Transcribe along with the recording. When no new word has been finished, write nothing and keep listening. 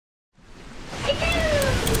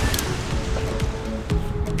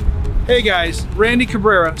Hey guys, Randy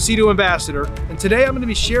Cabrera, Sea-Doo Ambassador, and today I'm going to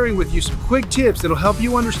be sharing with you some quick tips that'll help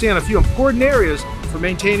you understand a few important areas for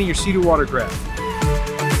maintaining your Sea-Doo watercraft.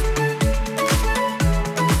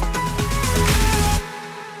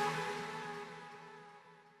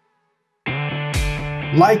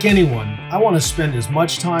 Like anyone, I want to spend as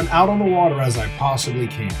much time out on the water as I possibly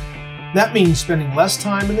can. That means spending less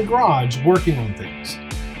time in the garage working on things.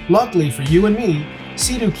 Luckily for you and me,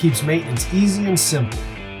 Sea-Doo keeps maintenance easy and simple.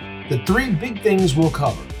 The three big things we'll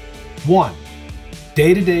cover: 1.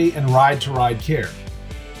 Day-to-day and ride-to-ride care.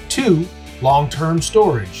 2. Long-term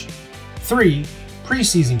storage. 3.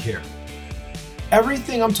 Pre-season care.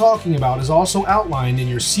 Everything I'm talking about is also outlined in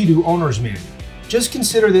your Sea-Doo owner's manual. Just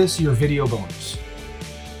consider this your video bonus.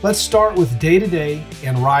 Let's start with day-to-day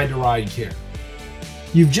and ride-to-ride care.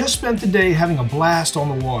 You've just spent the day having a blast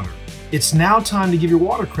on the water. It's now time to give your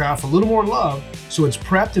watercraft a little more love so it's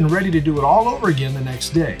prepped and ready to do it all over again the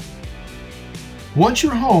next day. Once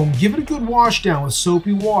you're home, give it a good wash down with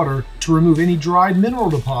soapy water to remove any dried mineral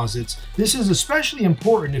deposits. This is especially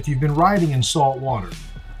important if you've been riding in salt water.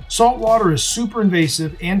 Salt water is super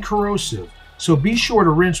invasive and corrosive, so be sure to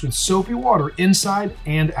rinse with soapy water inside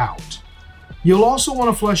and out. You'll also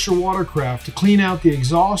want to flush your watercraft to clean out the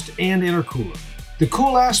exhaust and intercooler. The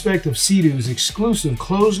cool aspect of Sea-Doo's exclusive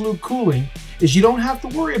closed-loop cooling is you don't have to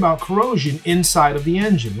worry about corrosion inside of the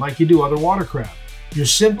engine like you do other watercraft. You're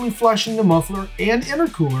simply flushing the muffler and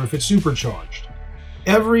intercooler if it's supercharged.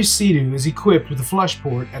 Every Sea-Doo is equipped with a flush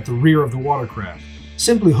port at the rear of the watercraft.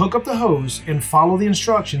 Simply hook up the hose and follow the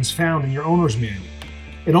instructions found in your owner's manual.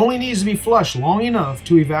 It only needs to be flushed long enough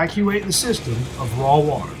to evacuate the system of raw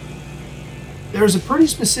water. There's a pretty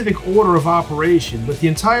specific order of operation, but the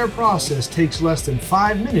entire process takes less than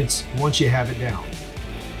 5 minutes once you have it down.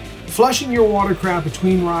 Flushing your watercraft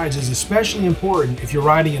between rides is especially important if you're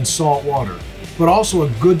riding in salt water, but also a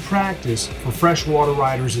good practice for freshwater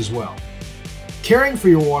riders as well. Caring for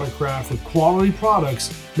your watercraft with quality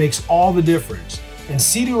products makes all the difference, and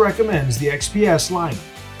Sea-Doo recommends the XPS lineup.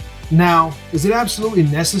 Now, is it absolutely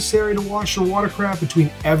necessary to wash your watercraft between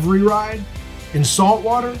every ride? In salt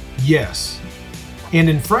water, yes. And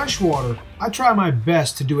in freshwater, I try my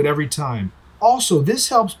best to do it every time. Also, this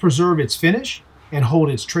helps preserve its finish and hold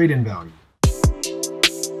its trade-in value.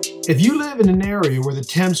 If you live in an area where the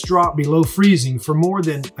temps drop below freezing for more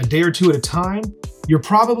than a day or two at a time, you're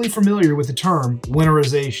probably familiar with the term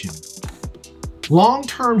winterization.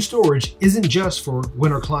 Long-term storage isn't just for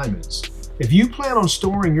winter climates. If you plan on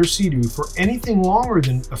storing your Sea-Doo for anything longer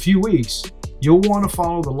than a few weeks, you'll want to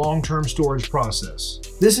follow the long-term storage process.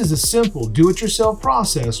 This is a simple do-it-yourself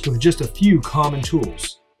process with just a few common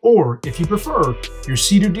tools. Or, if you prefer, your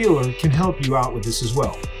Sea-Doo dealer can help you out with this as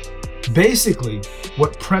well. Basically,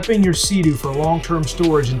 what prepping your Sea-Doo for long-term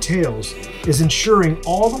storage entails is ensuring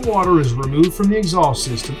all the water is removed from the exhaust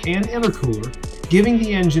system and intercooler, giving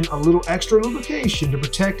the engine a little extra lubrication to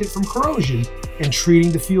protect it from corrosion, and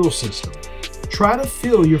treating the fuel system. Try to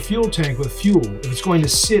fill your fuel tank with fuel if it's going to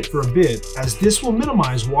sit for a bit, as this will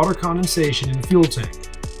minimize water condensation in the fuel tank.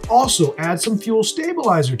 Also, add some fuel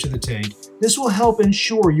stabilizer to the tank. This will help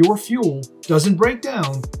ensure your fuel doesn't break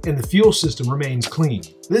down and the fuel system remains clean.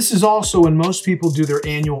 This is also when most people do their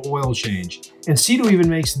annual oil change, and Sea-Doo even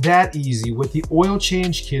makes that easy with the oil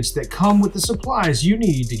change kits that come with the supplies you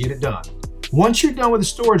need to get it done. Once you're done with the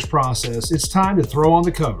storage process, it's time to throw on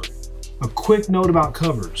the cover. A quick note about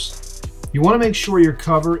covers. You want to make sure your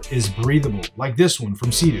cover is breathable, like this one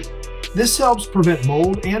from Sea-Doo. This helps prevent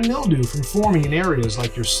mold and mildew from forming in areas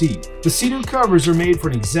like your seat. The Sea-Doo covers are made for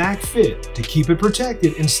an exact fit to keep it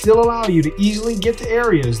protected and still allow you to easily get to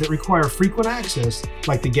areas that require frequent access,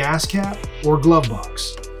 like the gas cap or glove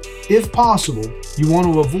box. If possible, you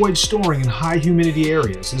want to avoid storing in high humidity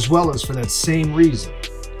areas as well as for that same reason.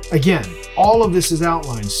 Again, all of this is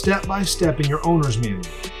outlined step by step in your owner's manual,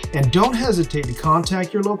 and don't hesitate to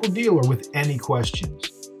contact your local dealer with any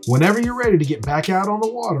questions. Whenever you're ready to get back out on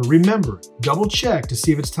the water, remember, double check to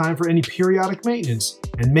see if it's time for any periodic maintenance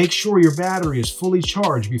and make sure your battery is fully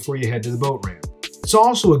charged before you head to the boat ramp. It's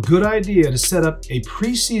also a good idea to set up a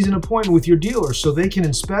pre-season appointment with your dealer so they can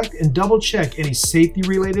inspect and double check any safety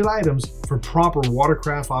related items for proper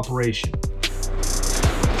watercraft operation.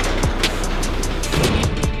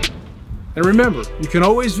 And remember, you can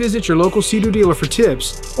always visit your local Sea-Doo dealer for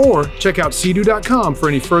tips or check out seadoo.com for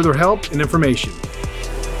any further help and information.